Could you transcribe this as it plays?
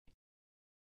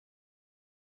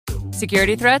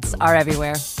Security threats are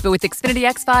everywhere. But with Xfinity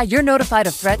XFi, you're notified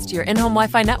of threats to your in-home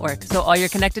Wi-Fi network, so all your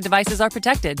connected devices are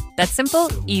protected. That's simple,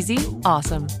 easy,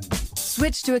 awesome.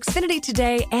 Switch to Xfinity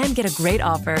today and get a great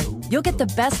offer. You'll get the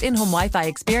best in-home Wi-Fi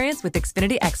experience with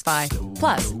Xfinity XFi.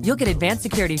 Plus, you'll get advanced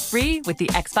security free with the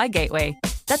XFi Gateway.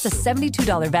 That's a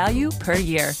 $72 value per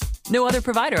year. No other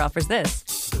provider offers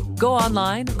this. Go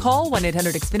online, call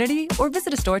 1-800-XFINITY, or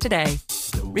visit a store today.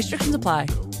 Restrictions apply.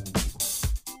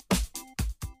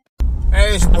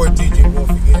 Hey, it's your boy DJ Wolf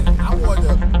again. I want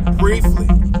to briefly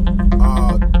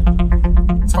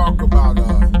talk about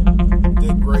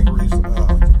Dick Gregory's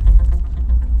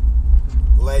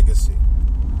legacy.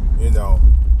 You know,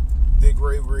 Dick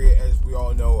Gregory, as we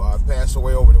all know, passed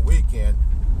away over the weekend,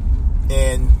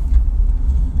 and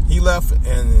he left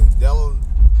an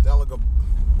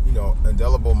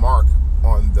indelible mark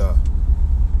on the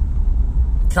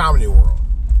comedy world.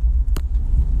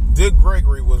 Dick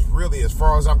Gregory was really, as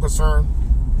far as I'm concerned,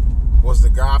 was the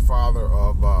godfather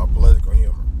of political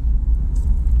humor.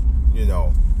 You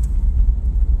know,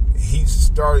 he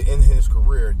started in his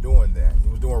career doing that. He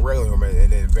was doing regular humor,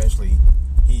 and then eventually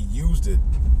he used it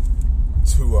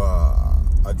to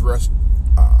address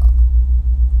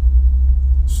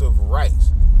civil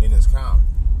rights in his comedy.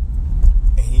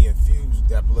 And he infused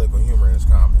that political humor in his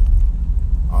comedy.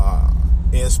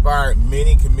 It inspired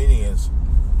many comedians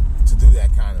to do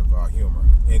that kind of humor,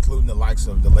 including the likes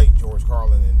of the late George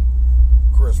Carlin and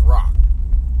Chris Rock.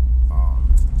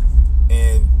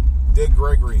 And Dick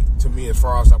Gregory, to me, as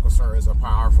far as I'm concerned, is a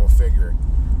powerful figure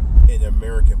in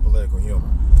American political humor.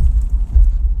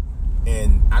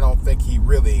 And I don't think he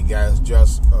really got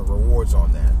just rewards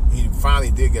on that. He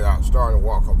finally did get out, started to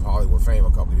walk up Hollywood fame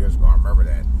a couple of years ago. I remember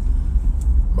that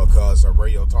because a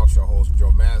radio talk show host,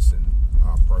 Joe Madison,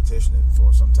 partitioned it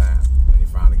for some time, and he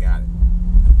finally got it.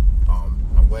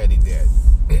 I'm glad he did.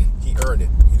 He earned it.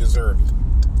 He deserved it.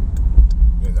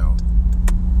 You know.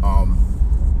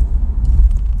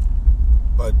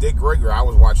 But Dick Gregory, I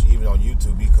was watching even on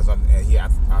YouTube because I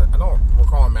don't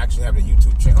recall him actually having a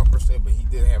YouTube channel per se, but he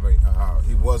did have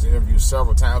he was interviewed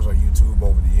several times on YouTube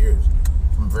over the years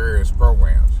from various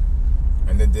programs,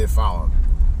 and then did follow him.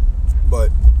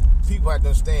 But people have to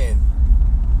understand,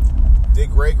 Dick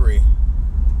Gregory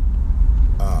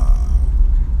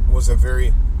was a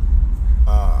very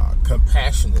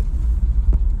compassionate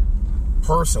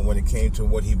person when it came to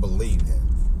what he believed in.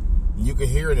 You could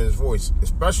hear it in his voice,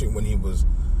 especially when he was,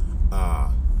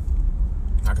 how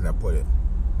can I put it?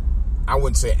 I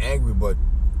wouldn't say angry, but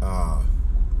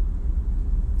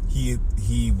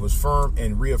he was firm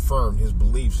and reaffirmed his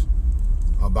beliefs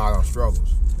about our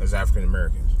struggles as African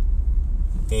Americans.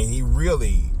 And he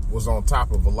really was on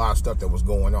top of a lot of stuff that was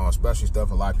going on, especially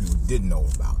stuff a lot of people didn't know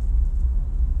about.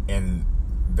 And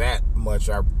that much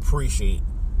I appreciate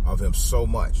of him so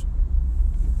much,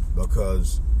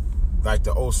 because like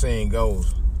the old saying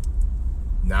goes,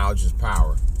 knowledge is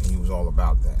power, and he was all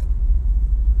about that.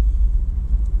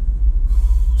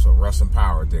 So rest in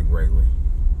power, Dick Gregory.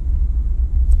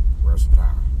 Rest in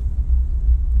power.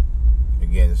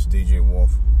 Again, it's DJ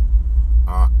Wolf.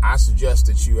 I suggest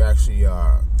that you actually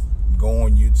go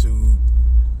on YouTube,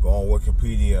 go on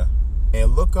Wikipedia,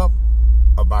 and look up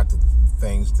about the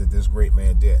things that this great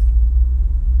man did.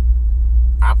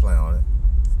 I plan on it.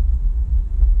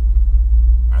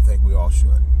 I think we all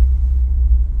should.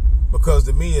 Because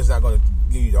the media is not going to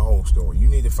give you the whole story. You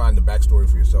need to find the backstory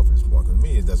for yourself at this point, because the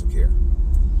media doesn't care.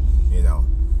 You know?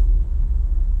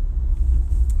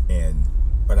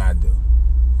 But I do.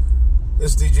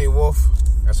 This is DJ Wolf.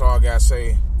 That's all I got to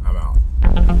say. I'm out.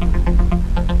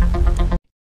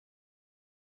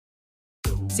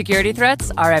 Security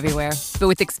threats are everywhere. But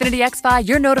with Xfinity XFi,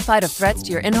 you're notified of threats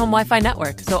to your in-home Wi-Fi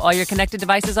network, so all your connected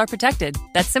devices are protected.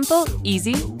 That's simple,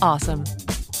 easy, awesome.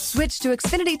 Switch to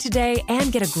Xfinity today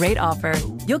and get a great offer.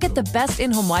 You'll get the best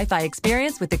in-home Wi-Fi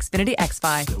experience with Xfinity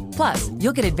XFi. Plus,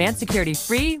 you'll get advanced security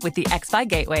free with the XFi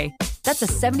Gateway. That's a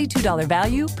 $72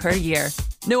 value per year.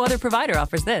 No other provider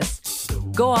offers this.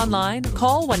 Go online,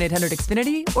 call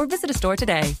 1-800-XFINITY, or visit a store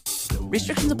today.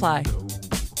 Restrictions apply.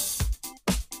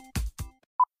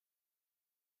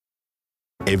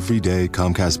 Every day,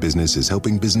 Comcast Business is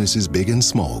helping businesses big and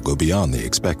small go beyond the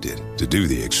expected to do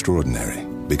the extraordinary.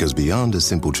 Because beyond a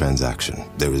simple transaction,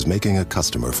 there is making a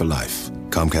customer for life.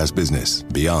 Comcast Business,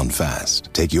 beyond fast.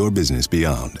 Take your business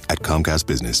beyond at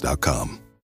ComcastBusiness.com.